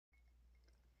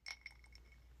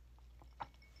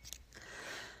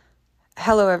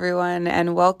Hello, everyone,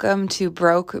 and welcome to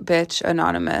Broke Bitch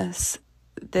Anonymous.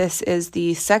 This is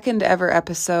the second ever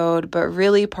episode, but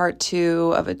really part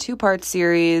 2 of a 2-part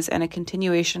series and a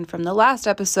continuation from the last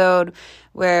episode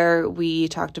where we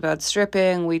talked about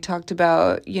stripping. We talked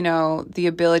about, the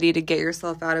ability to get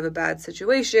yourself out of a bad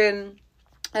situation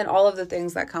and all of the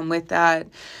things that come with that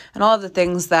and all of the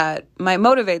things that might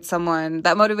motivate someone.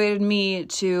 That motivated me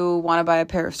to want to buy a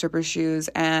pair of stripper shoes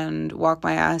and walk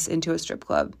my ass into a strip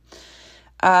club.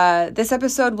 This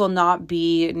episode will not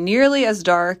be nearly as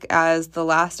dark as the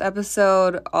last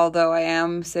episode, although I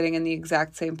am sitting in the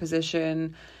exact same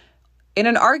position in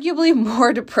an arguably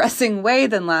more depressing way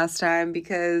than last time,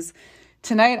 because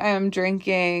tonight I am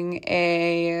drinking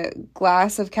a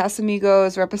glass of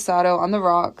Casamigos Reposado on the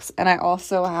rocks, and I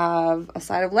also have a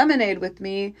side of lemonade with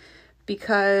me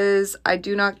because I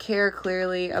do not care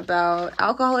clearly about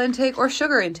alcohol intake or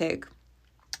sugar intake.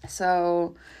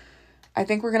 So I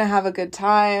think we're going to have a good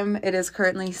time. It is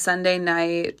currently Sunday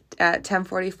night at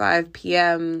 10:45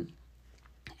 p.m.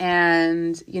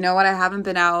 And you know what? I haven't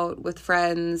been out with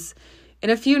friends in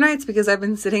a few nights because I've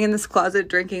been sitting in this closet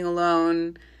drinking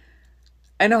alone.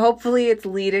 And hopefully it's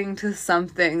leading to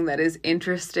something that is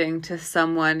interesting to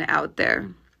someone out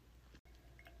there.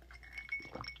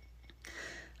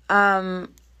 I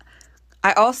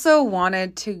also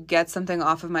wanted to get something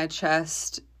off of my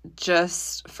chest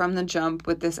just from the jump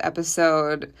with this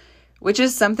episode, which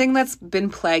is something that's been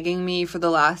plaguing me for the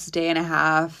last day and a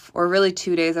half, or really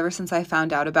 2 days, ever since I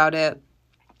found out about it.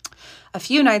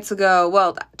 2 nights ago,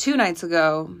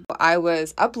 I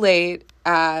was up late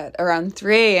at around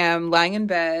 3 a.m. lying in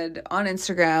bed on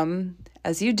Instagram,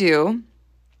 as you do,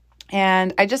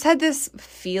 and I just had this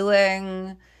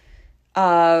feeling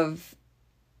of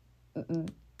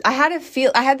I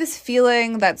had this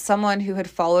feeling that someone who had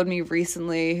followed me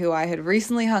recently, who I had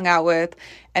recently hung out with,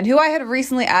 and who I had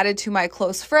recently added to my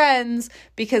close friends,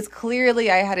 because clearly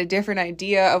I had a different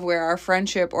idea of where our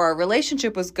friendship or our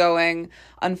relationship was going,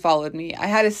 unfollowed me. I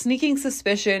had a sneaking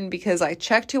suspicion because I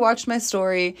checked who watched my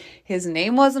story. His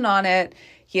name wasn't on it.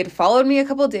 He had followed me a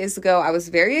couple days ago. I was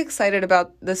very excited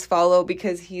about this follow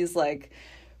because he's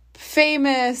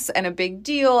famous and a big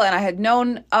deal, and I had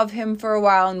known of him for a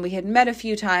while, and we had met a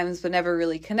few times but never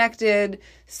really connected.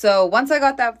 So once I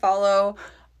got that follow,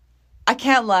 I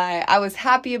can't lie, I was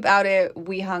happy about it.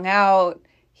 We hung out,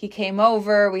 he came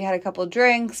over, we had a couple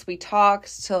drinks, we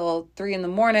talked till 3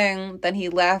 a.m. Then he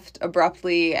left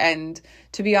abruptly, and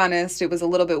to be honest, it was a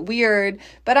little bit weird,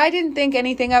 but I didn't think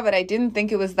anything of it. I didn't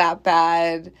think it was that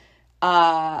bad.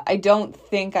 I don't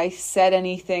think I said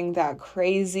anything that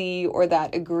crazy or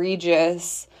that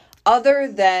egregious, other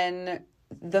than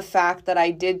the fact that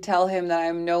I did tell him that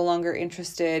I'm no longer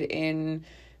interested in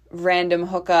random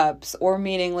hookups or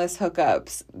meaningless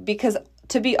hookups. Because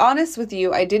to be honest with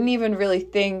you, I didn't even really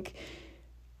think,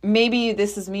 maybe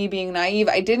this is me being naive,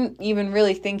 I didn't even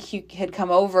really think he had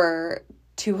come over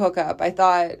to hook up. I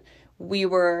thought we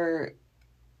were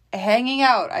hanging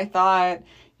out. I thought,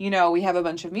 we have a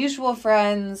bunch of mutual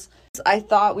friends. I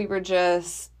thought we were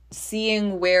just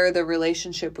seeing where the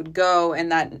relationship would go,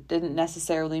 and that didn't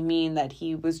necessarily mean that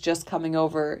he was just coming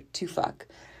over to fuck.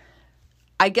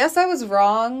 I guess I was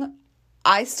wrong.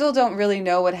 I still don't really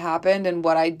know what happened and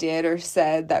what I did or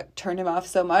said that turned him off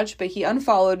so much, but he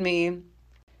unfollowed me. And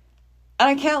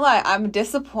I can't lie, I'm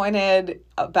disappointed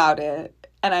about it.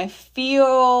 And I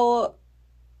feel,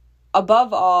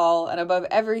 above all and above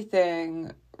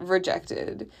everything,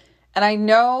 rejected. And I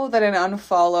know that an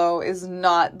unfollow is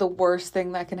not the worst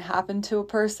thing that can happen to a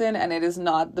person, and it is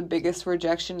not the biggest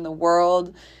rejection in the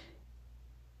world.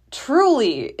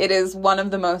 Truly, it is one of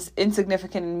the most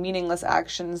insignificant and meaningless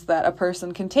actions that a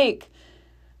person can take.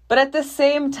 But at the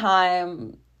same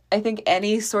time, I think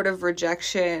any sort of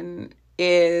rejection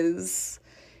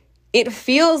it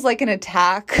feels like an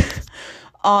attack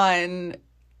on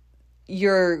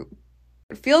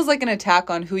it feels like an attack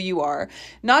on who you are.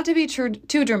 Not to be too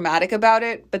dramatic about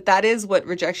it, but that is what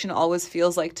rejection always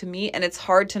feels like to me, and it's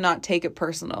hard to not take it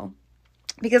personal.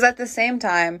 Because at the same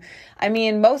time,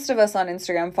 most of us on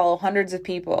Instagram follow hundreds of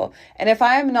people, and if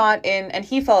I'm not in, and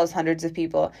he follows hundreds of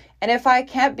people, and if I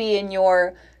can't be in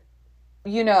your,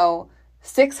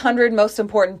 600 most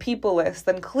important people list,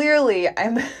 then clearly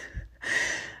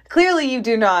you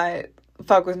do not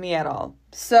fuck with me at all.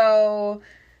 So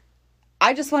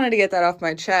I just wanted to get that off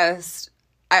my chest.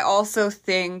 I also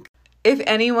think if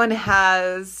anyone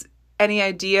has any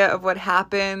idea of what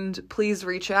happened, please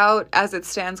reach out. As it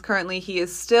stands currently, he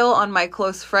is still on my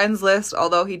close friends list,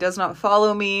 although he does not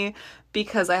follow me,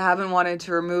 because I haven't wanted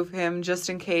to remove him just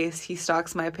in case he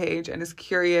stalks my page and is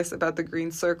curious about the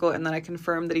green circle, and then I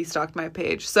confirm that he stalked my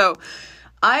page. So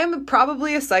I am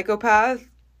probably a psychopath,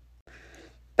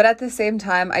 but at the same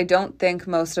time, I don't think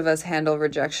most of us handle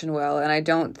rejection well, and I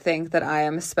don't think that I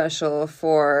am special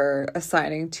for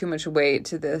assigning too much weight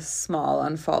to this small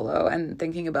unfollow and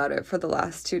thinking about it for the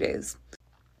last 2 days.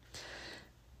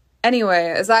 Anyway,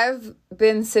 as I've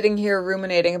been sitting here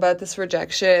ruminating about this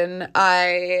rejection,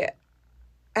 I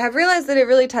have realized that it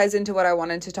really ties into what I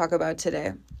wanted to talk about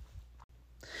today,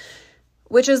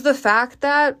 which is the fact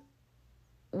that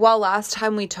while last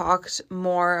time we talked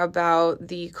more about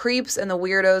the creeps and the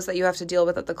weirdos that you have to deal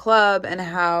with at the club and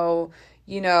how,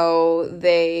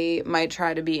 they might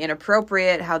try to be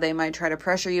inappropriate, how they might try to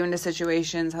pressure you into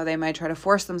situations, how they might try to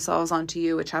force themselves onto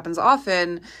you, which happens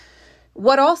often,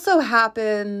 what also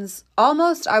happens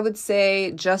almost, I would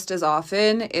say, just as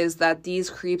often is that these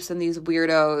creeps and these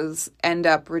weirdos end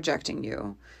up rejecting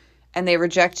you. And they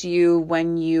reject you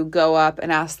when you go up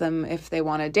and ask them if they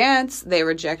want to dance. They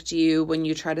reject you when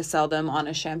you try to sell them on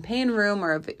a champagne room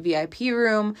or a VIP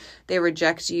room. They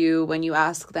reject you when you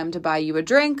ask them to buy you a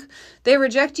drink. They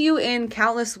reject you in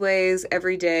countless ways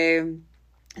every day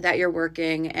that you're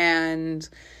working. And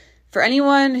for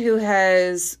anyone who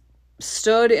has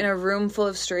stood in a room full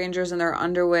of strangers in their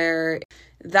underwear,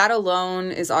 that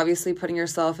alone is obviously putting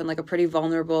yourself in like a pretty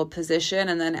vulnerable position.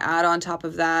 And then add on top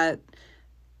of that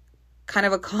kind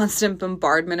of a constant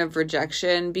bombardment of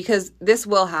rejection, because this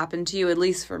will happen to you, at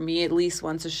least for me, at least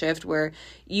once a shift, where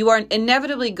you are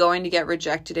inevitably going to get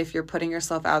rejected if you're putting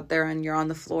yourself out there and you're on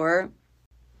the floor.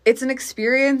 It's an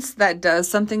experience that does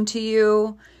something to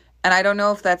you, and I don't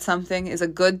know if that something is a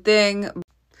good thing.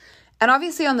 And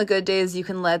obviously on the good days, you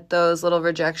can let those little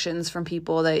rejections from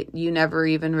people that you never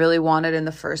even really wanted in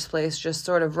the first place just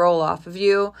sort of roll off of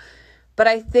you. But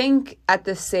I think at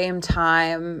the same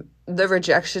time, the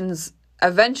rejections,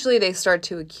 eventually they start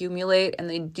to accumulate and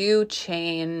they do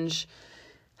change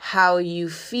how you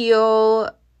feel,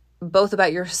 both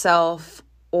about yourself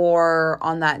or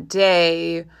on that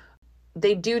day.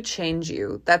 They do change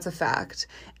you. That's a fact.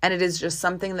 And it is just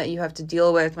something that you have to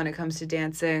deal with when it comes to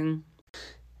dancing.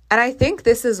 And I think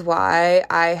this is why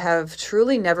I have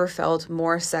truly never felt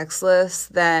more sexless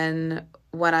than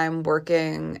when I'm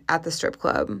working at the strip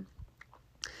club.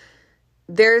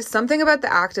 There's something about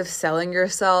the act of selling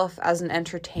yourself as an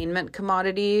entertainment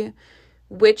commodity,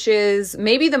 which is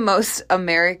maybe the most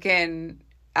American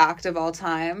act of all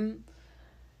time,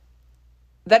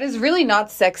 that is really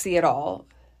not sexy at all.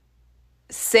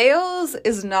 Sales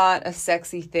is not a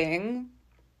sexy thing,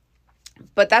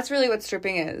 but that's really what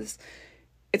stripping is.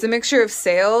 It's a mixture of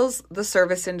sales, the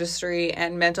service industry,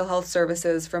 and mental health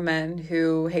services for men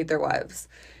who hate their wives.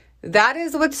 That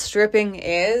is what stripping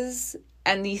is.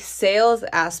 And the sales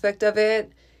aspect of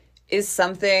it is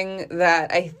something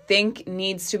that I think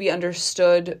needs to be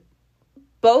understood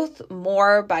both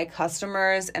more by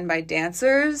customers and by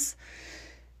dancers.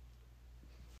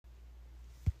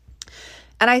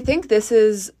 And I think this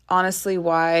is honestly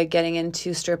why getting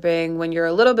into stripping when you're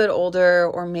a little bit older,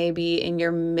 or maybe in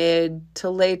your mid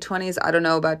to late 20s, I don't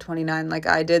know about 29 like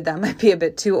I did, that might be a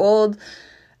bit too old.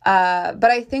 But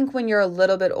I think when you're a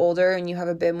little bit older and you have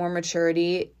a bit more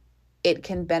maturity, it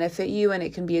can benefit you and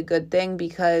it can be a good thing,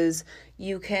 because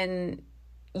you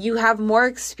have more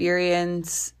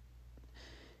experience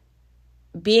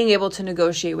being able to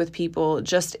negotiate with people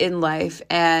just in life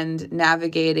and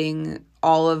navigating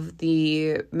all of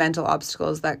the mental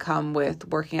obstacles that come with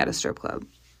working at a strip club.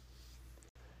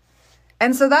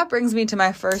 And so that brings me to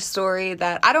my first story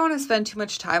that I don't want to spend too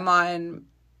much time on,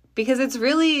 because it's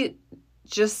really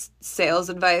just sales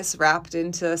advice wrapped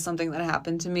into something that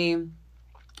happened to me.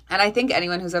 And I think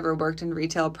anyone who's ever worked in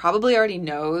retail probably already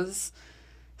knows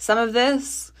some of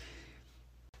this.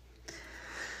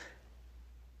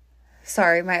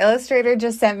 Sorry, my illustrator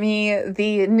just sent me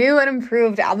the new and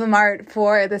improved album art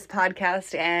for this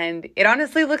podcast, and it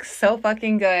honestly looks so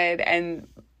fucking good. And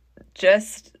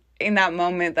just in that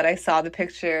moment that I saw the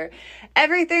picture,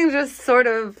 everything just sort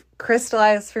of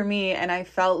crystallized for me, and I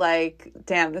felt like,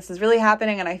 damn, this is really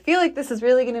happening, and I feel like this is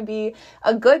really going to be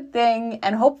a good thing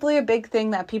and hopefully a big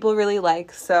thing that people really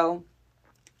like. So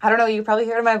I don't know, you probably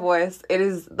heard my voice.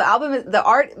 The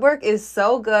artwork is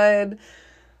so good.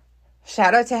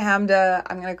 Shout out to Hamda.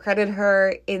 I'm going to credit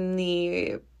her in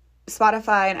the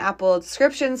Spotify and Apple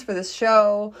descriptions for this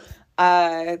show.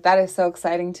 That is so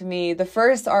exciting to me. The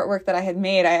first artwork that I had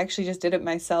made, I actually just did it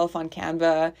myself on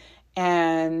Canva,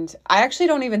 and I actually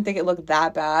don't even think it looked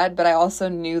that bad, but I also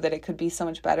knew that it could be so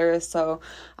much better. So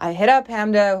I hit up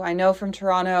Hamda, who I know from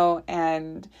Toronto,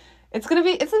 and it's about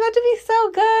to be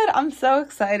so good. I'm so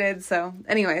excited. So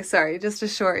anyway, sorry, just a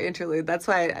short interlude. That's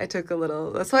why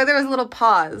there was a little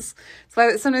pause. That's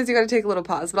why sometimes you got to take a little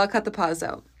pause, but I'll cut the pause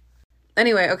out.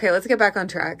 Anyway, okay, let's get back on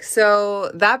track. So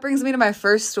that brings me to my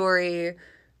first story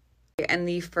and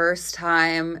the first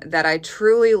time that I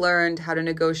truly learned how to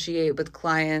negotiate with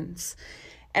clients.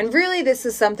 And really, this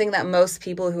is something that most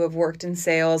people who have worked in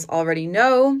sales already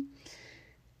know.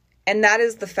 And that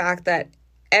is the fact that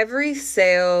every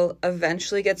sale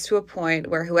eventually gets to a point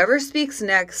where whoever speaks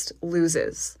next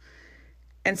loses.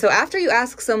 And so after you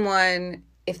ask someone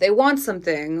if they want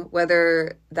something,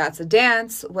 whether that's a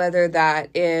dance, whether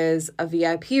that is a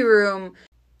VIP room,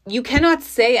 you cannot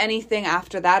say anything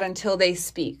after that until they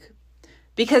speak.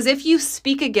 Because if you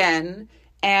speak again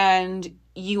and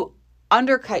you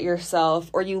undercut yourself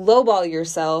or you lowball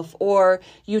yourself or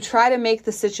you try to make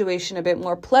the situation a bit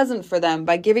more pleasant for them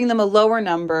by giving them a lower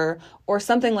number or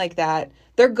something like that,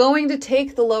 they're going to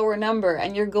take the lower number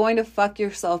and you're going to fuck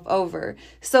yourself over.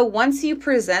 So once you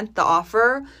present the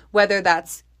offer, whether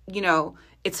that's,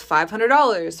 it's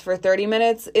 $500 for 30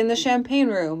 minutes in the champagne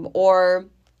room, or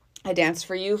I danced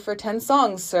for you for 10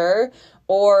 songs, sir,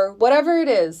 or whatever it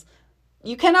is,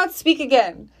 you cannot speak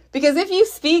again. Because if you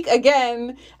speak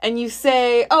again and you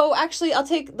say, oh, actually, I'll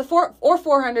take the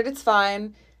 400, it's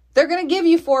fine, they're going to give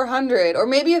you 400. Or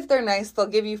maybe if they're nice, they'll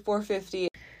give you 450.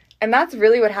 And that's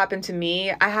really what happened to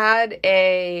me. I had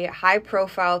a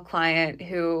high-profile client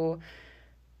who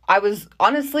I was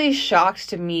honestly shocked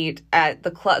to meet at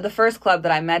the first club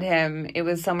that I met him. It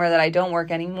was somewhere that I don't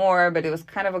work anymore, but it was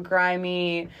kind of a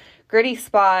grimy, gritty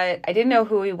spot. I didn't know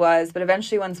who he was, but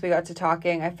eventually once we got to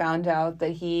talking, I found out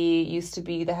that he used to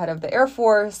be the head of the Air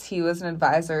Force. He was an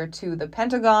advisor to the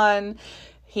Pentagon.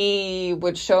 He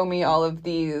would show me all of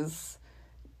these.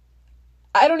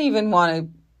 I don't even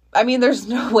want to, there's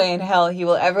no way in hell he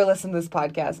will ever listen to this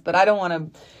podcast, but I don't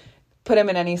want to put him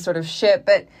in any sort of shit.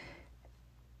 But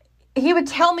he would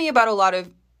tell me about a lot of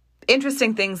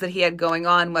interesting things that he had going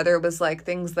on, whether it was like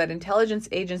things that intelligence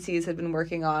agencies had been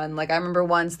working on. Like I remember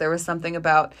once there was something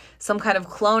about some kind of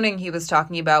cloning he was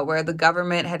talking about where the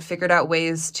government had figured out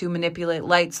ways to manipulate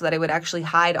light so that it would actually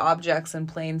hide objects in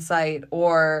plain sight,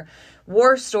 or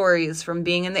war stories from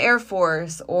being in the Air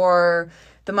Force, or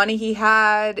the money he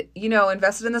had,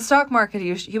 invested in the stock market.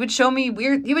 He would show me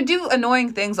he would do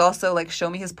annoying things also, like show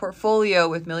me his portfolio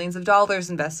with millions of dollars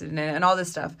invested in it and all this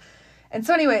stuff. And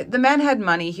so anyway, the man had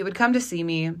money. He would come to see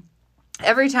me.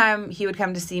 Every time he would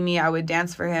come to see me, I would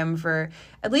dance for him for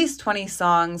at least 20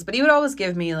 songs, but he would always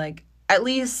give me like at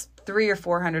least $300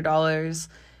 or $400.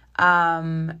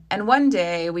 And one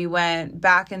day we went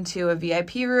back into a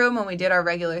VIP room and we did our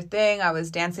regular thing. I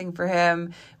was dancing for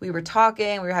him. We were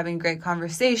talking. We were having a great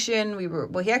conversation.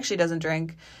 He actually doesn't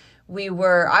drink.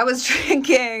 I was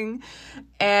drinking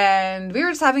and we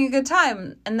were just having a good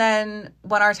time. And then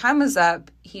when our time was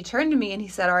up, he turned to me and he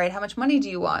said, all right, how much money do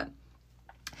you want?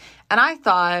 And I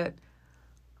thought,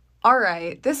 all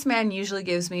right, this man usually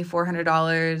gives me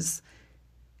 $400.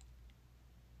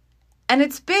 And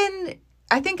it's been,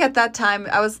 I think at that time,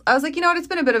 I was like, it's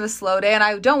been a bit of a slow day and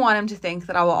I don't want him to think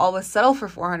that I will always settle for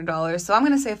 $400. So I'm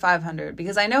going to say $500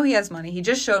 because I know he has money. He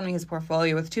just showed me his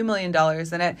portfolio with $2 million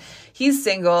in it. He's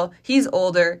single. He's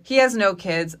older. He has no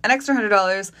kids. An extra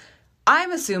 $100,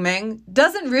 I'm assuming,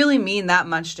 doesn't really mean that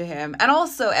much to him. And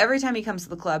also, every time he comes to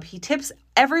the club, he tips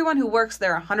everyone who works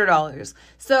there $100.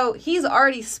 So he's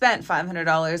already spent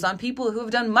 $500 on people who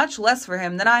have done much less for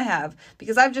him than I have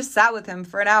because I've just sat with him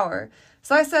for an hour.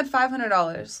 So I said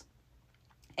 $500.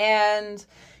 And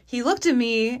he looked at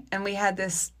me and we had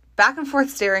this back and forth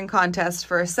staring contest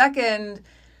for a second.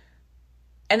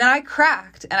 And then I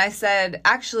cracked and I said,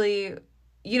 actually,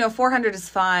 400 is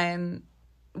fine,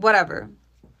 whatever.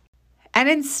 And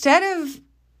instead of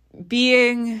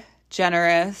being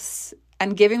generous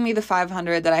and giving me the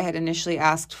 $500 that I had initially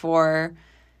asked for,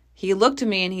 he looked at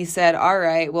me and he said, all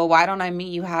right, well, why don't I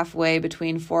meet you halfway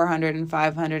between $400 and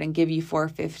 $500 and give you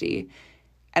 $450?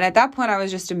 And at that point, I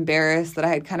was just embarrassed that I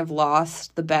had kind of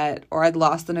lost the bet or I'd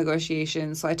lost the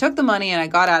negotiation. So I took the money and I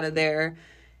got out of there,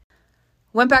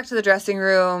 went back to the dressing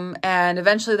room, and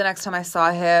eventually the next time I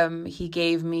saw him, he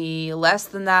gave me less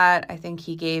than that. I think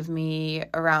he gave me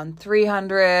around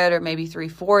 $300 or maybe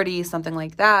 $340, something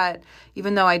like that,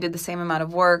 even though I did the same amount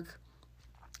of work.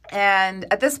 And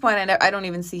at this point, I don't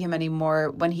even see him anymore.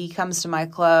 When he comes to my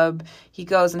club, he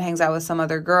goes and hangs out with some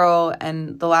other girl.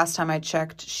 And the last time I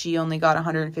checked, she only got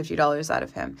 $150 out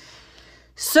of him.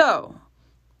 So,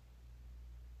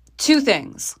 two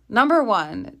things. Number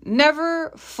one,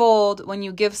 never fold when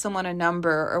you give someone a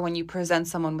number or when you present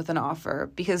someone with an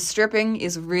offer, because stripping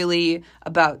is really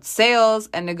about sales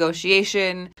and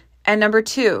negotiation. And number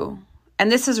two,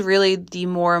 and this is really the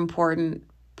more important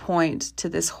point to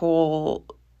this whole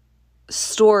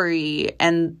story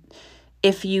and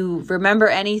if you remember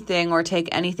anything or take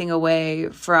anything away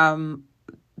from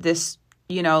this,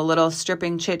 little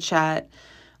stripping chit chat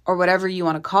or whatever you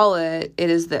want to call it, it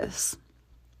is this.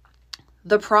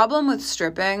 The problem with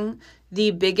stripping,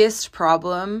 the biggest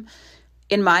problem,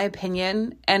 in my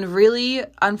opinion, and really,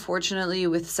 unfortunately,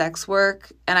 with sex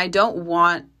work, and I don't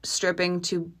want stripping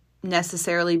to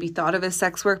necessarily be thought of as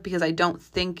sex work because I don't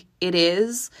think it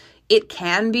is. It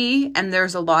can be, and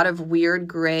there's a lot of weird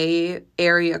gray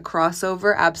area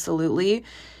crossover, absolutely.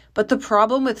 But the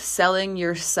problem with selling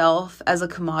yourself as a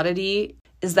commodity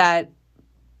is that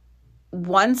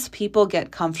once people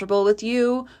get comfortable with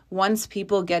you, once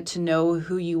people get to know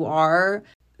who you are,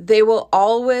 they will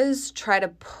always try to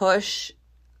push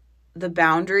the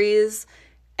boundaries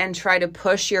and try to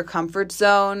push your comfort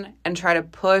zone and try to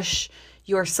push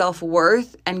your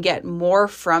self-worth and get more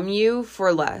from you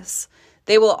for less.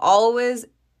 They will always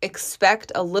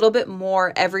expect a little bit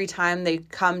more every time they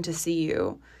come to see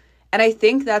you. And I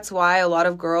think that's why a lot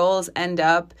of girls end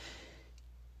up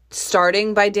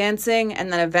starting by dancing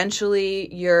and then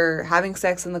eventually you're having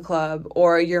sex in the club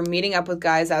or you're meeting up with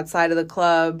guys outside of the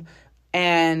club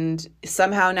and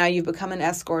somehow now you've become an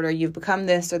escort or you've become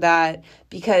this or that,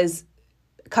 because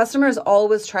customers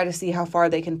always try to see how far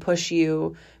they can push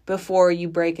you before you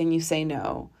break and you say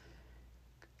no.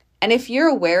 And if you're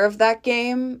aware of that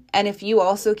game, and if you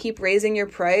also keep raising your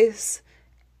price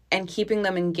and keeping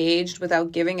them engaged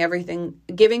without giving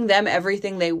them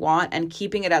everything they want and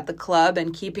keeping it at the club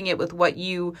and keeping it with what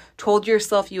you told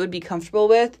yourself you would be comfortable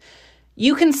with,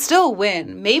 you can still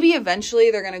win. Maybe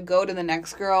eventually they're going to go to the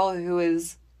next girl who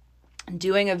is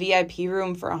doing a VIP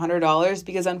room for $100,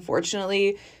 because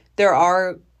unfortunately there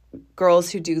are girls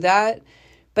who do that.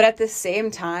 But at the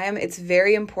same time, it's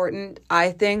very important,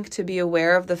 I think, to be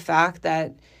aware of the fact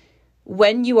that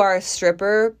when you are a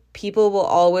stripper, people will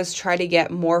always try to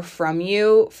get more from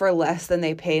you for less than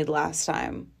they paid last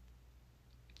time.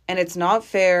 And it's not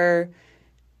fair,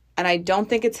 and I don't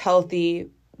think it's healthy,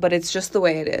 but it's just the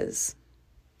way it is.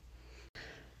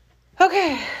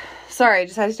 Okay, sorry, I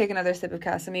just had to take another sip of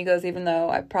Casamigos, even though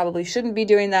I probably shouldn't be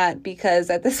doing that, because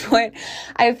at this point,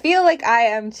 I feel like I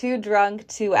am too drunk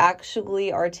to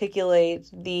actually articulate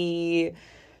the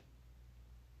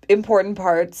important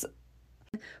parts.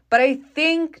 But I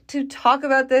think to talk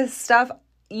about this stuff,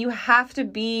 you have to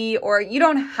be, or you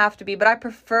don't have to be, but I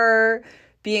prefer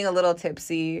being a little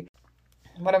tipsy.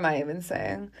 What am I even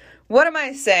saying? What am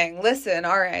I saying? Listen,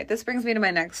 all right, this brings me to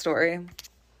my next story.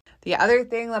 The other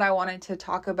thing that I wanted to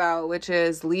talk about, which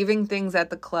is leaving things at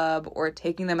the club or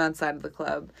taking them outside of the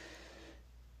club.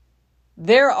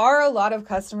 There are a lot of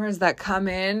customers that come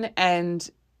in and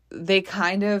they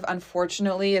kind of,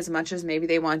 unfortunately, as much as maybe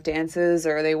they want dances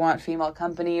or they want female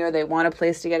company or they want a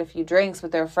place to get a few drinks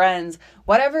with their friends,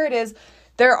 whatever it is,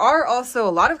 there are also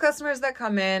a lot of customers that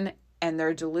come in and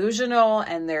they're delusional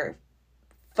and they're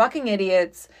fucking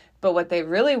idiots. But what they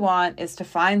really want is to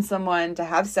find someone to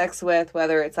have sex with,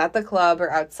 whether it's at the club or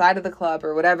outside of the club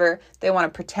or whatever. They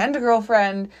want to pretend a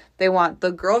girlfriend. They want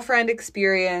the girlfriend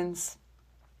experience.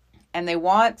 And they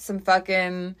want some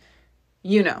fucking,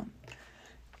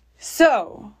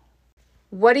 So,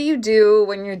 what do you do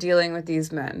when you're dealing with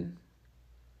these men?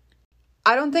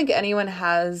 I don't think anyone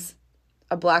has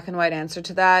a black and white answer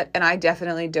to that, and I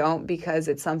definitely don't, because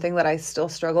it's something that I still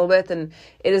struggle with, and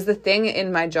it is the thing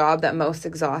in my job that most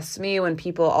exhausts me, when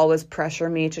people always pressure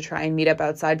me to try and meet up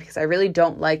outside, because I really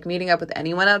don't like meeting up with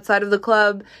anyone outside of the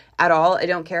club at all. I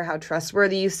don't care how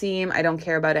trustworthy you seem. I don't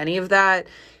care about any of that.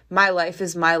 My life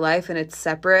is my life and it's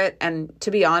separate, and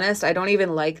to be honest, I don't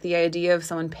even like the idea of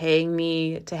someone paying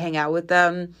me to hang out with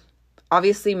them.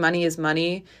 Obviously, money is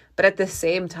money. But at the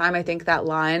same time, I think that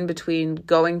line between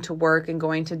going to work and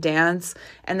going to dance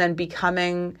and then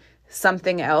becoming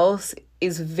something else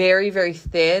is very, very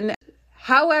thin.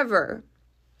 However,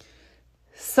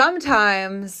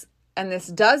 sometimes, and this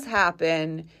does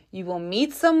happen, you will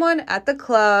meet someone at the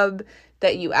club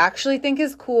that you actually think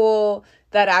is cool,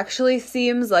 that actually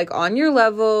seems like on your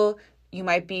level. You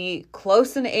might be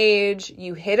close in age,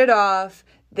 you hit it off,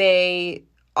 they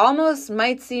almost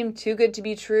might seem too good to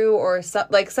be true, or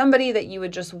like somebody that you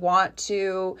would just want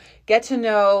to get to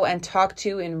know and talk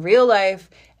to in real life,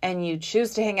 and you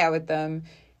choose to hang out with them.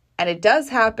 And it does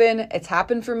happen. It's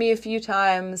happened for me a few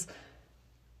times.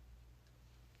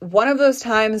 One of those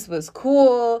times was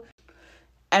cool,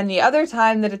 and the other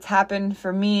time that it's happened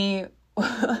for me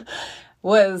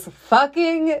was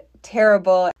fucking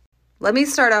terrible. Let me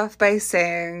start off by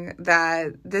saying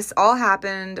that this all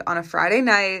happened on a Friday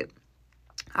night.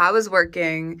 I was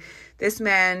working. This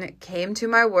man came to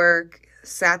my work,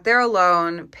 sat there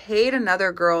alone, paid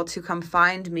another girl to come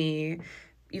find me,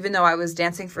 even though I was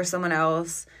dancing for someone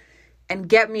else, and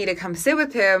get me to come sit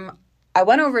with him. I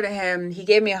went over to him. He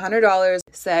gave me $100,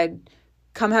 said,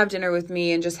 come have dinner with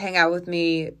me and just hang out with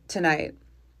me tonight.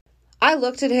 I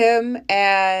looked at him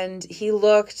and he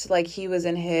looked like he was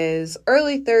in his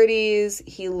early 30s.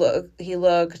 He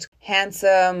looked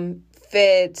handsome,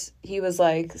 fit. He was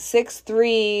like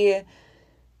 6'3".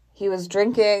 He was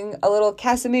drinking a little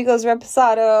Casamigos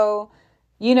Reposado.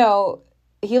 You know,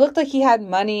 he looked like he had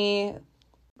money.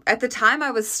 At the time,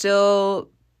 I was still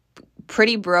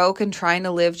pretty broke and trying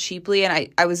to live cheaply, and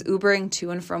I was Ubering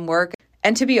to and from work.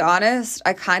 And to be honest,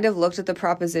 I kind of looked at the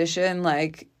proposition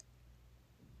like,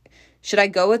 should I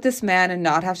go with this man and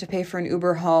not have to pay for an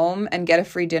Uber home and get a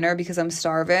free dinner because I'm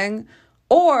starving?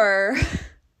 Or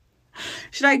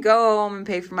should I go home and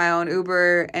pay for my own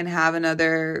Uber and have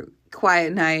another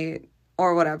quiet night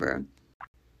or whatever?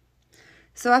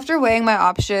 So after weighing my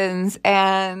options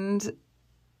and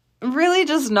really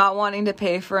just not wanting to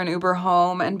pay for an Uber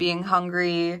home and being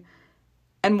hungry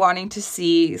and wanting to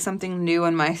see something new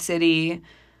in my city,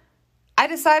 I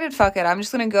decided, fuck it, I'm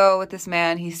just going to go with this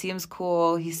man. He seems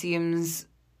cool. He seems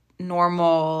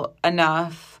normal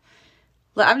enough.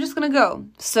 I'm just going to go.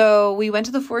 So we went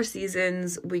to the Four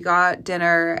Seasons. We got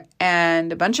dinner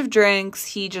and a bunch of drinks.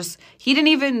 He didn't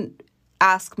even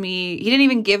ask me, he didn't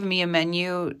even give me a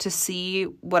menu to see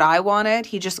what I wanted.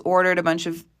 He just ordered a bunch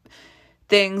of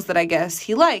things that I guess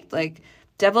he liked, like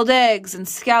deviled eggs and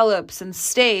scallops and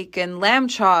steak and lamb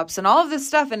chops and all of this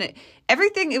stuff. And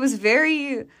it was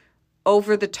very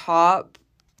over the top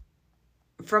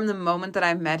from the moment that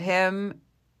I met him.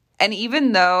 And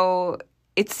even though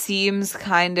it seems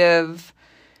kind of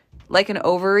like an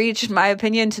overreach, in my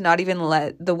opinion, to not even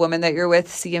let the woman that you're with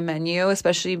see a menu,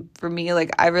 especially for me,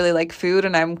 like I really like food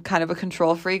and I'm kind of a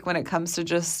control freak when it comes to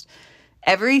just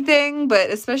everything, but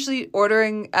especially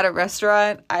ordering at a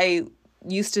restaurant. I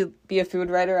used to be a food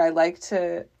writer. I like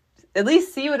to at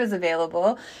least see what is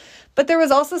available. But there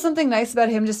was also something nice about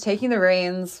him just taking the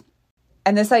reins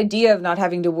and this idea of not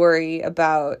having to worry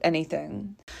about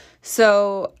anything.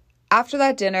 So after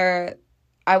that dinner,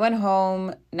 I went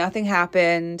home, nothing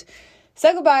happened,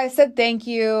 said goodbye, said thank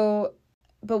you.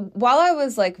 But while I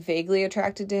was like vaguely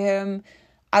attracted to him,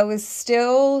 I was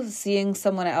still seeing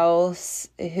someone else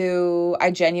who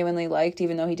I genuinely liked,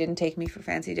 even though he didn't take me for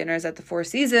fancy dinners at the Four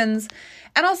Seasons.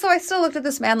 And also I still looked at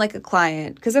this man like a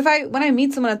client. Because when I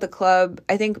meet someone at the club,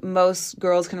 I think most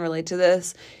girls can relate to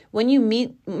this.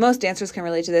 Most dancers can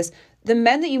relate to this. The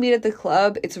men that you meet at the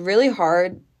club, it's really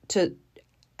hard to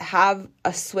have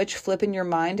a switch flip in your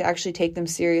mind to actually take them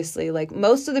seriously. Like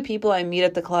most of the people I meet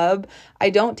at the club, I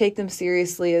don't take them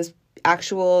seriously as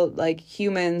actual like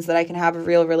humans that I can have a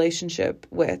real relationship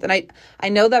with. And I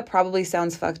know that probably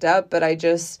sounds fucked up, but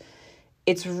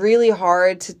it's really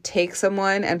hard to take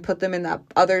someone and put them in that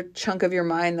other chunk of your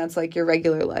mind that's like your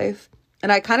regular life.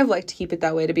 And I kind of like to keep it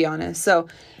that way, to be honest. So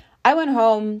I went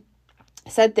home,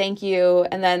 said thank you,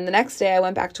 and then the next day I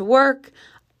went back to work.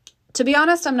 To be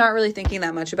honest, I'm not really thinking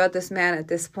that much about this man at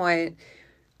this point,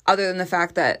 other than the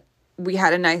fact that I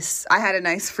had a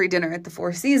nice free dinner at the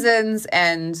Four Seasons,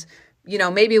 and, you know,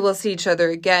 maybe we'll see each other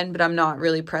again, but I'm not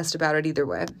really pressed about it either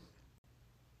way.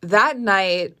 That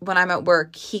night when I'm at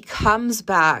work, he comes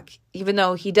back, even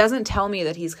though he doesn't tell me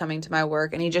that he's coming to my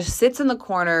work, and he just sits in the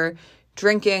corner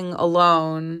drinking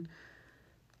alone.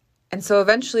 And so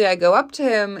eventually I go up to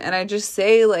him and I just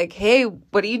say like, hey,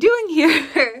 what are you doing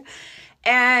here?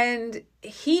 And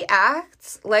he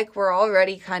acts like we're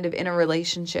already kind of in a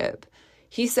relationship.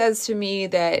 He says to me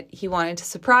that he wanted to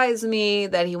surprise me,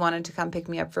 that he wanted to come pick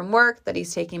me up from work, that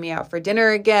he's taking me out for dinner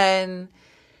again.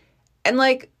 And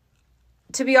like,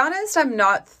 to be honest, I'm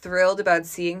not thrilled about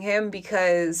seeing him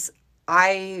because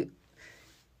I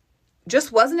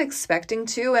just wasn't expecting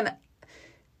to. And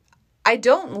I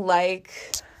don't like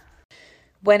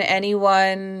when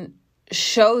anyone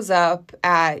shows up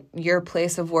at your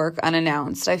place of work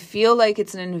unannounced. I feel like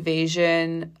it's an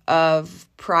invasion of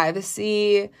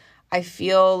privacy. I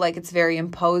feel like it's very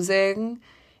imposing.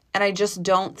 And I just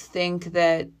don't think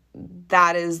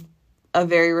that is a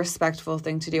very respectful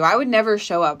thing to do. I would never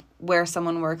show up where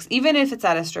someone works, even if it's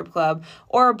at a strip club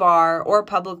or a bar or a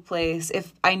public place,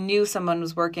 if I knew someone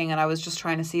was working and I was just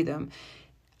trying to see them.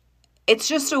 It's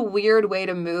just a weird way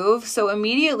to move. So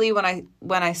immediately when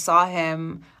I saw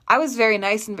him, I was very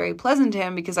nice and very pleasant to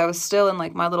him because I was still in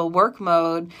like my little work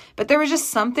mode. But there was just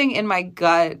something in my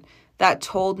gut that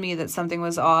told me that something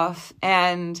was off.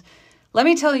 And let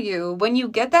me tell you, when you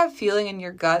get that feeling in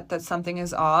your gut that something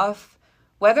is off,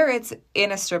 whether it's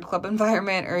in a strip club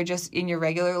environment or just in your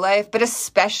regular life, but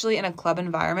especially in a club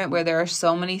environment where there are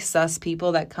so many sus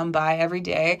people that come by every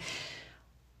day,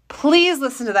 Please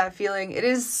listen to that feeling. It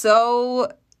is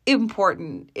so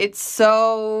important. It's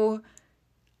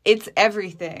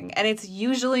everything, and it's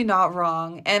usually not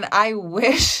wrong. And I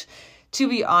wish, to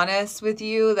be honest with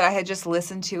you, that I had just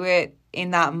listened to it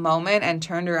in that moment and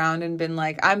turned around and been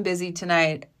like, I'm busy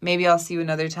tonight, maybe I'll see you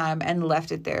another time, and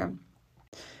left it there.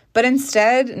 But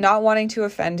instead, not wanting to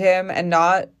offend him and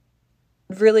not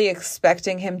really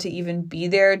expecting him to even be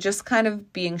there, just kind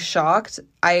of being shocked,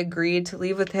 I agreed to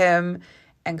leave with him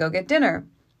and go get dinner.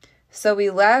 So we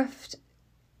left.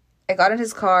 I got in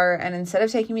his car, and instead of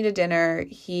taking me to dinner,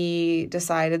 he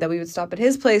decided that we would stop at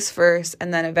his place first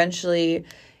and then eventually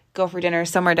go for dinner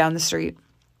somewhere down the street.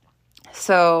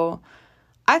 So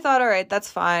I thought, all right, that's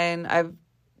fine. I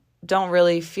don't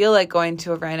really feel like going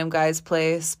to a random guy's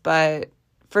place, but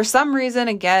for some reason,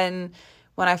 again,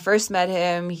 when I first met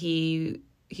him, he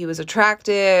was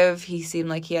attractive. He seemed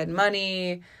like he had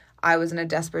money. I was in a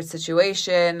desperate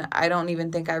situation. I don't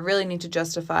even think I really need to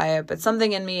justify it, but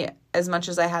something in me, as much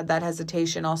as I had that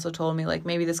hesitation, also told me, like,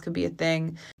 maybe this could be a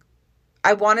thing.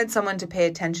 I wanted someone to pay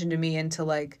attention to me and to,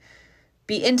 like,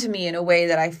 be into me in a way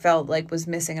that I felt like was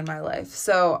missing in my life.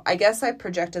 So I guess I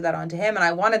projected that onto him, and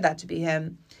I wanted that to be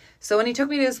him. So when he took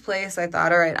me to his place, I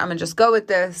thought, all right, I'm going to just go with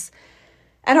this.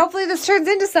 And hopefully this turns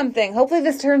into something. Hopefully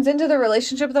this turns into the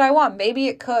relationship that I want. Maybe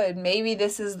it could. Maybe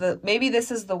this is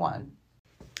the one.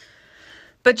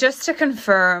 But just to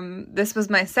confirm, this was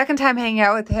my second time hanging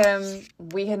out with him.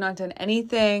 We had not done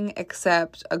anything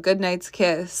except a good night's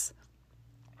kiss.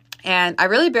 And I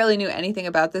really barely knew anything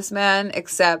about this man,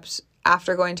 except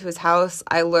after going to his house,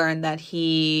 I learned that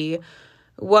he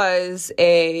was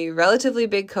a relatively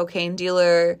big cocaine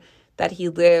dealer, that he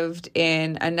lived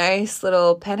in a nice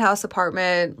little penthouse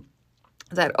apartment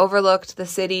that overlooked the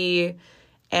city,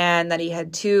 and that he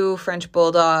had 2 French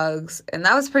bulldogs, and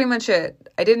that was pretty much it.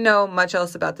 I didn't know much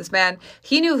else about this man.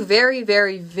 He knew very,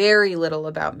 very, very little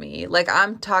about me. Like,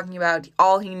 I'm talking about,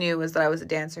 all he knew was that I was a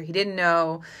dancer. He didn't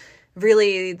know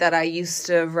really that I used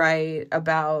to write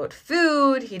about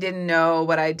food. He didn't know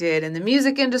what I did in the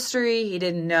music industry. He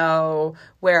didn't know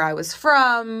where I was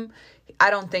from. I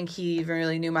don't think he even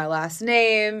really knew my last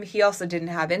name. He also didn't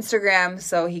have Instagram,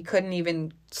 so he couldn't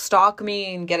even stalk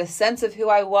me and get a sense of who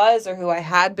I was or who I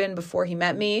had been before he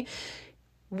met me.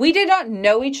 We did not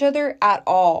know each other at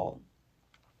all.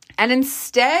 And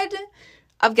instead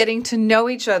of getting to know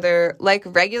each other like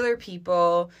regular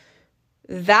people,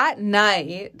 that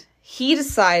night, he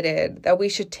decided that we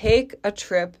should take a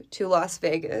trip to Las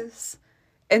Vegas.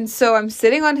 And so I'm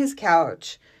sitting on his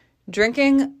couch,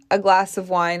 drinking a glass of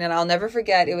wine, and I'll never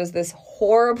forget, it was this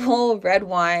horrible red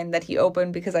wine that he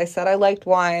opened because I said I liked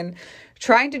wine,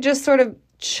 trying to just sort of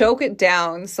choke it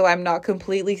down so I'm not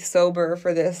completely sober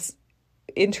for this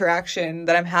interaction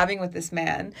that I'm having with this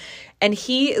man. And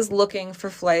he is looking for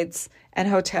flights and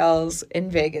hotels in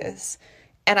Vegas.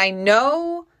 And I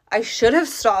know I should have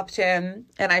stopped him,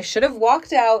 and I should have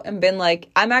walked out and been like,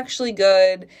 I'm actually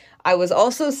good. I was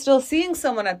also still seeing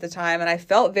someone at the time, and I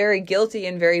felt very guilty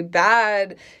and very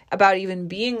bad about even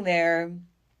being there.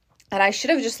 And I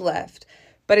should have just left.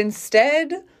 But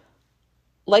instead,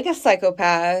 like a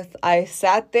psychopath, I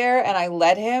sat there and I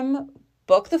let him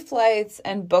book the flights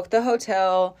and book the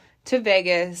hotel to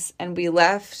Vegas, and we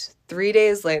left 3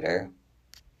 days later.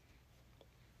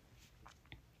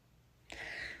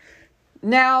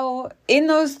 Now, in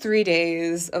those 3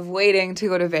 days of waiting to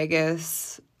go to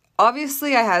Vegas,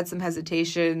 obviously I had some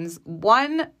hesitations.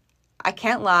 One, I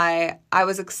can't lie, I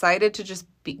was excited to just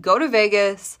go to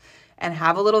Vegas and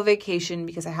have a little vacation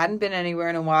because I hadn't been anywhere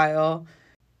in a while.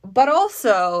 But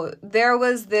also, there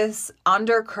was this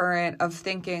undercurrent of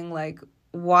thinking, like,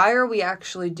 why are we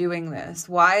actually doing this?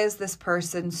 Why is this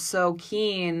person so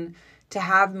keen to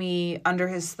have me under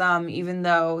his thumb, even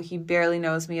though he barely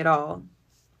knows me at all?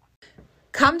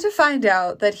 Come to find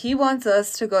out that he wants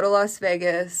us to go to Las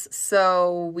Vegas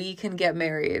so we can get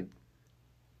married.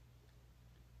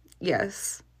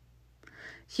 Yes.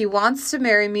 He wants to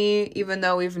marry me even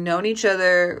though we've known each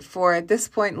other for, at this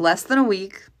point, less than a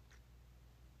week.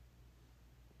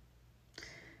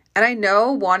 And I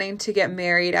know wanting to get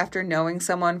married after knowing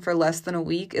someone for less than a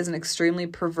week is an extremely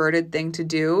perverted thing to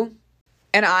do.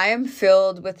 And I am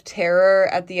filled with terror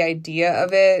at the idea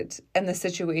of it and the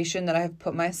situation that I have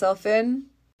put myself in.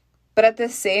 But at the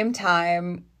same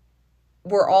time,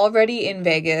 we're already in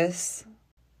Vegas,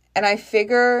 and I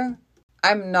figure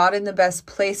I'm not in the best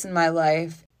place in my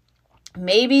life.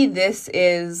 Maybe this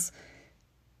is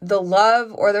the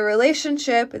love or the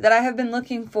relationship that I have been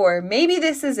looking for. Maybe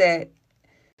this is it.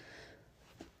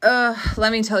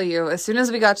 Let me tell you, as soon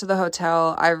as we got to the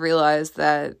hotel, I realized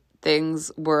that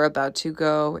things were about to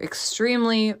go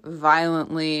extremely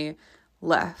violently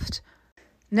left.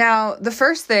 Now, the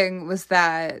first thing was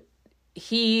that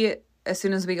he, as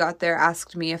soon as we got there,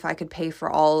 asked me if I could pay for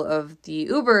all of the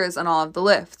Ubers and all of the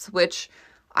Lyfts, which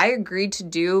I agreed to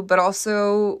do, but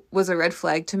also was a red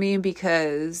flag to me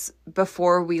because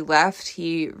before we left,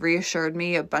 he reassured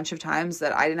me a bunch of times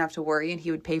that I didn't have to worry and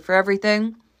he would pay for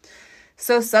everything.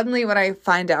 So suddenly when I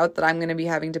find out that I'm going to be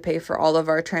having to pay for all of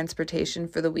our transportation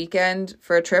for the weekend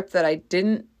for a trip that I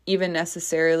didn't even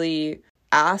necessarily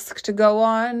ask to go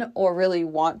on or really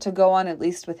want to go on, at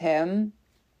least with him,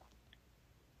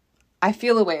 I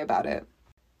feel a way about it.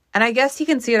 And I guess he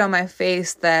can see it on my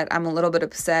face that I'm a little bit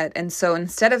upset. And so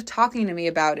instead of talking to me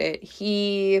about it,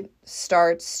 he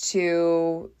starts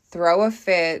to throw a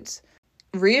fit,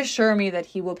 reassure me that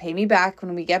he will pay me back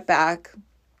when we get back.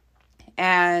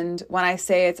 And when I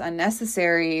say it's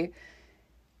unnecessary,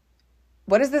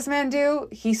 what does this man do?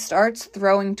 He starts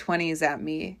throwing 20s at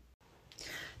me.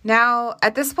 Now,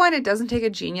 at this point, it doesn't take a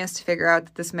genius to figure out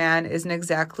that this man isn't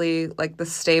exactly like the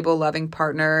stable, loving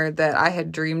partner that I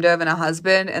had dreamed of in a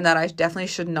husband, and that I definitely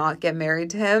should not get married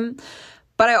to him.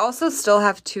 But I also still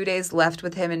have 2 days left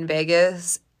with him in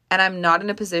Vegas, and I'm not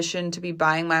in a position to be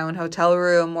buying my own hotel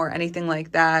room or anything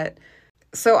like that.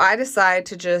 So I decide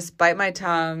to just bite my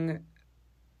tongue,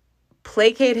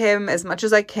 placate him as much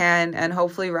as I can, and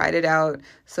hopefully ride it out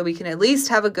so we can at least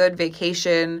have a good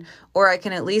vacation, or I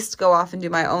can at least go off and do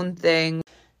my own thing.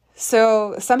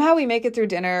 So somehow we make it through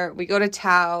dinner. We go to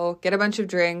Tao, get a bunch of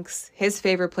drinks, his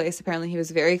favorite place. Apparently he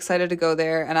was very excited to go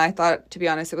there, and I thought, to be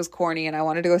honest, it was corny and I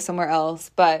wanted to go somewhere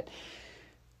else. But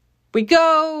we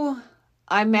go.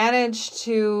 I managed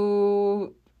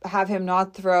to have him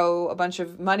not throw a bunch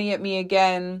of money at me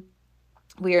again.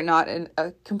 We are not in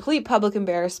a complete public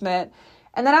embarrassment.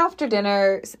 And then after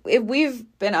dinner, we've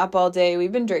been up all day,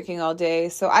 we've been drinking all day.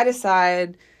 So I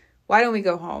decide, why don't we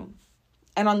go home?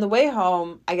 And on the way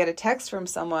home, I get a text from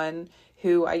someone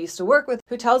who I used to work with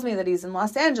who tells me that he's in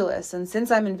Los Angeles. And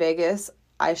since I'm in Vegas,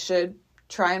 I should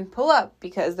try and pull up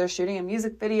because they're shooting a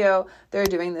music video. They're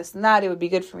doing this and that. It would be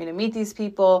good for me to meet these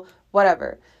people,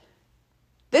 whatever.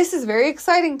 This is very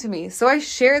exciting to me. So I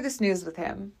share this news with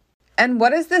him. And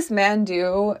what does this man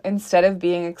do instead of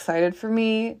being excited for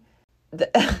me?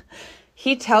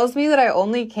 He tells me that I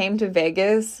only came to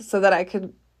Vegas so that I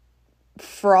could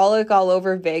frolic all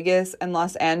over Vegas and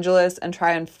Los Angeles and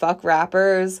try and fuck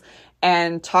rappers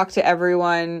and talk to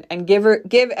everyone and give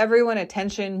everyone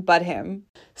attention but him.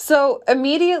 So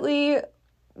immediately,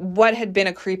 what had been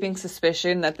a creeping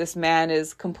suspicion that this man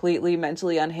is completely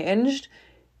mentally unhinged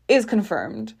is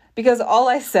confirmed, because all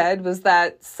I said was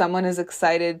that someone is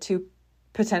excited to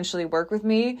potentially work with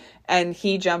me, and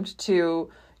he jumped to,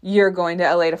 you're going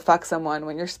to LA to fuck someone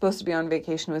when you're supposed to be on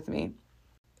vacation with me.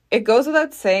 It goes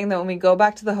without saying that when we go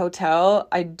back to the hotel,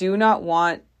 I do not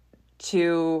want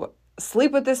to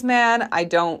sleep with this man. I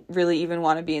don't really even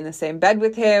want to be in the same bed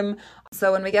with him.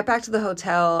 So when we get back to the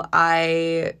hotel,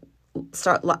 I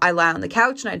lie on the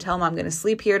couch and I tell him I'm going to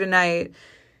sleep here tonight.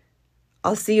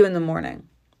 I'll see you in the morning.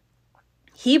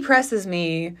 He presses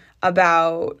me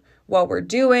about what we're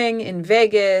doing in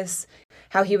Vegas,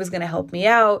 how he was going to help me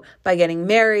out by getting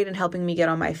married and helping me get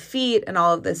on my feet and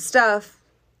all of this stuff.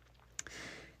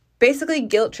 Basically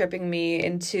guilt tripping me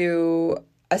into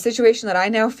a situation that I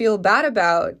now feel bad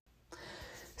about.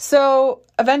 So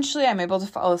eventually I'm able to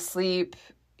fall asleep.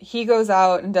 He goes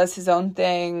out and does his own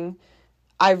thing.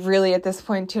 I really, at this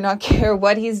point, do not care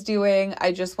what he's doing.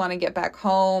 I just want to get back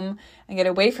home and get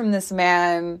away from this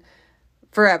man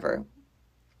forever.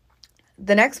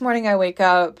 The next morning I wake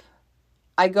up,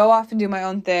 I go off and do my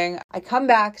own thing. I come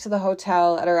back to the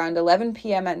hotel at around 11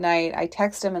 p.m. at night. I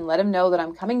text him and let him know that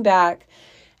I'm coming back.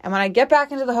 And when I get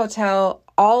back into the hotel,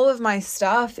 all of my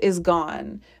stuff is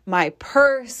gone. My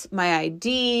purse, my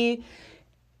ID,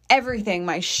 everything,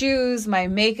 my shoes, my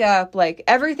makeup, like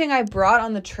everything I brought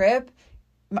on the trip,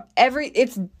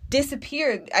 it's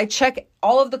disappeared. I check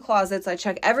all of the closets. I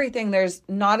check everything. There's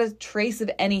not a trace of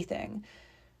anything,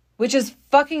 which is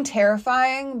fucking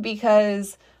terrifying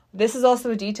because this is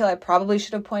also a detail I probably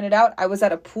should have pointed out. I was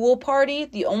at a pool party.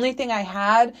 The only thing I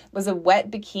had was a wet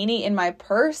bikini in my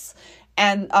purse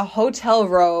and a hotel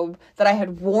robe that I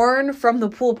had worn from the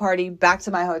pool party back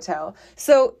to my hotel.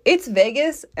 So it's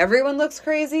Vegas. Everyone looks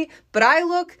crazy, but I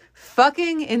look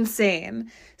fucking insane.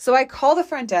 So I call the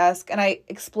front desk and I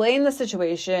explain the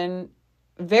situation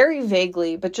very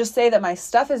vaguely, but just say that my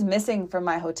stuff is missing from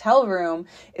my hotel room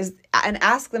and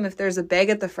ask them if there's a bag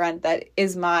at the front that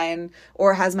is mine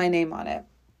or has my name on it.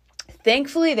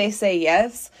 Thankfully, they say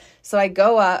yes. So I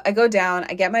go down,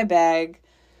 I get my bag,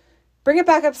 bring it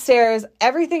back upstairs.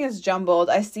 Everything is jumbled.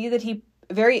 I see that he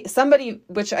somebody,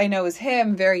 which I know is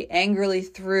him, very angrily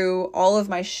threw all of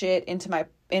my shit into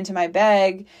my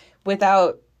bag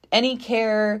without any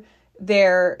care.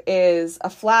 There is a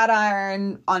flat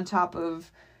iron on top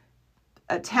of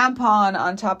a tampon,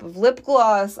 on top of lip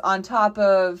gloss, on top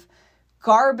of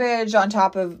garbage, on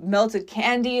top of melted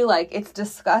candy. Like, it's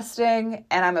disgusting,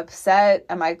 and I'm upset,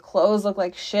 and my clothes look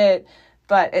like shit,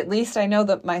 but at least I know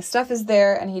that my stuff is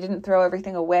there and he didn't throw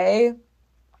everything away.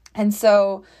 And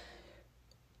so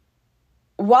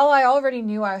while I already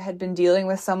knew I had been dealing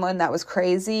with someone that was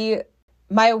crazy,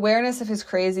 my awareness of his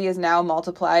crazy is now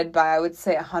multiplied by, I would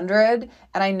say, 100.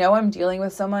 And I know I'm dealing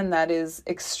with someone that is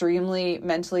extremely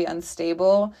mentally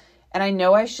unstable. And I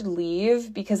know I should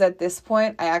leave, because at this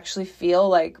point, I actually feel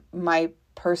like my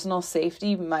personal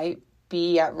safety might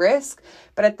be at risk.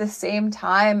 But at the same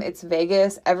time, it's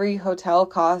Vegas. Every hotel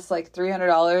costs like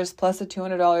 $300 plus a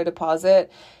 $200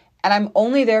 deposit. And I'm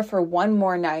only there for one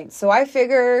more night. So I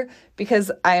figure,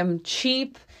 because I am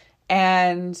cheap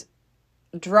and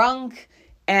drunk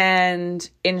and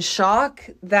in shock,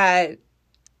 that,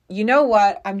 you know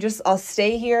what, I'll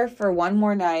stay here for one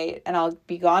more night and I'll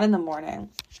be gone in the morning,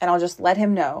 and I'll just let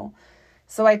him know.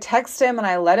 So I text him and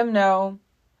I let him know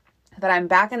that I'm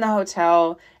back in the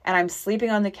hotel and I'm sleeping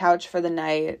on the couch for the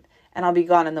night and I'll be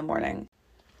gone in the morning.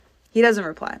 He doesn't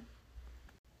reply.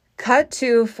 Cut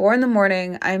to 4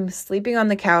 a.m. I'm sleeping on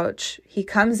the couch. He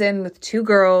comes in with 2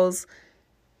 girls,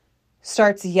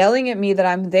 starts yelling at me that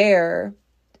I'm there,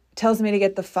 tells me to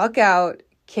get the fuck out,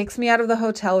 kicks me out of the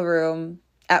hotel room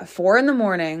at 4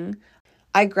 a.m.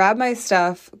 I grab my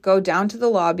stuff, go down to the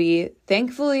lobby.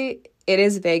 Thankfully, it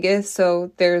is Vegas,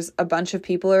 so there's a bunch of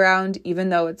people around, even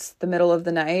though it's the middle of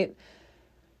the night.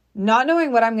 Not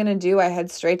knowing what I'm going to do, I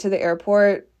head straight to the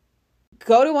airport,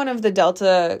 go to one of the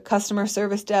Delta customer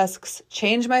service desks,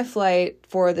 change my flight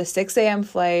for the 6 a.m.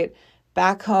 flight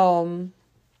back home,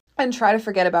 and try to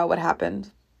forget about what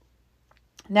happened.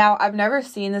 Now, I've never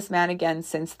seen this man again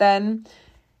since then.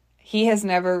 He has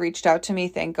never reached out to me,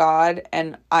 thank God,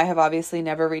 and I have obviously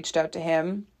never reached out to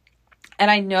him. And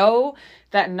I know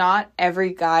that not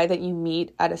every guy that you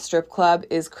meet at a strip club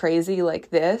is crazy like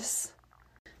this.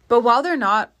 But while they're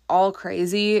not all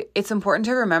crazy, it's important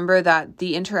to remember that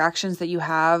the interactions that you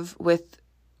have with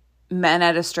men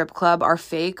at a strip club are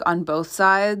fake on both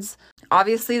sides.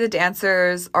 Obviously, the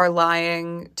dancers are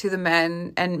lying to the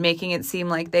men and making it seem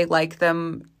like they like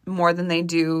them more than they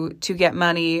do to get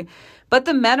money. But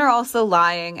the men are also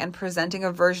lying and presenting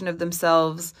a version of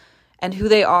themselves and who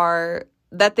they are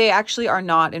that they actually are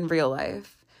not in real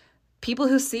life. People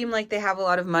who seem like they have a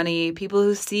lot of money, people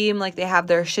who seem like they have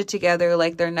their shit together,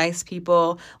 like they're nice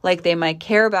people, like they might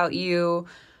care about you,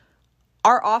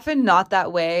 are often not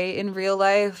that way in real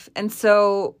life. And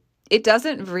so it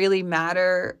doesn't really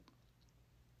matter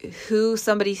who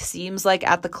somebody seems like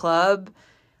at the club.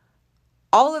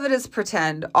 All of it is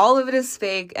pretend, all of it is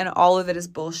fake, and all of it is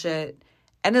bullshit.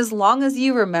 And as long as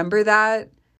you remember that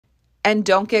and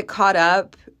don't get caught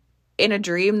up in a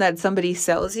dream that somebody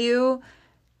sells you,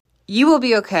 you will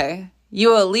be okay. You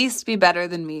will at least be better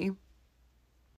than me.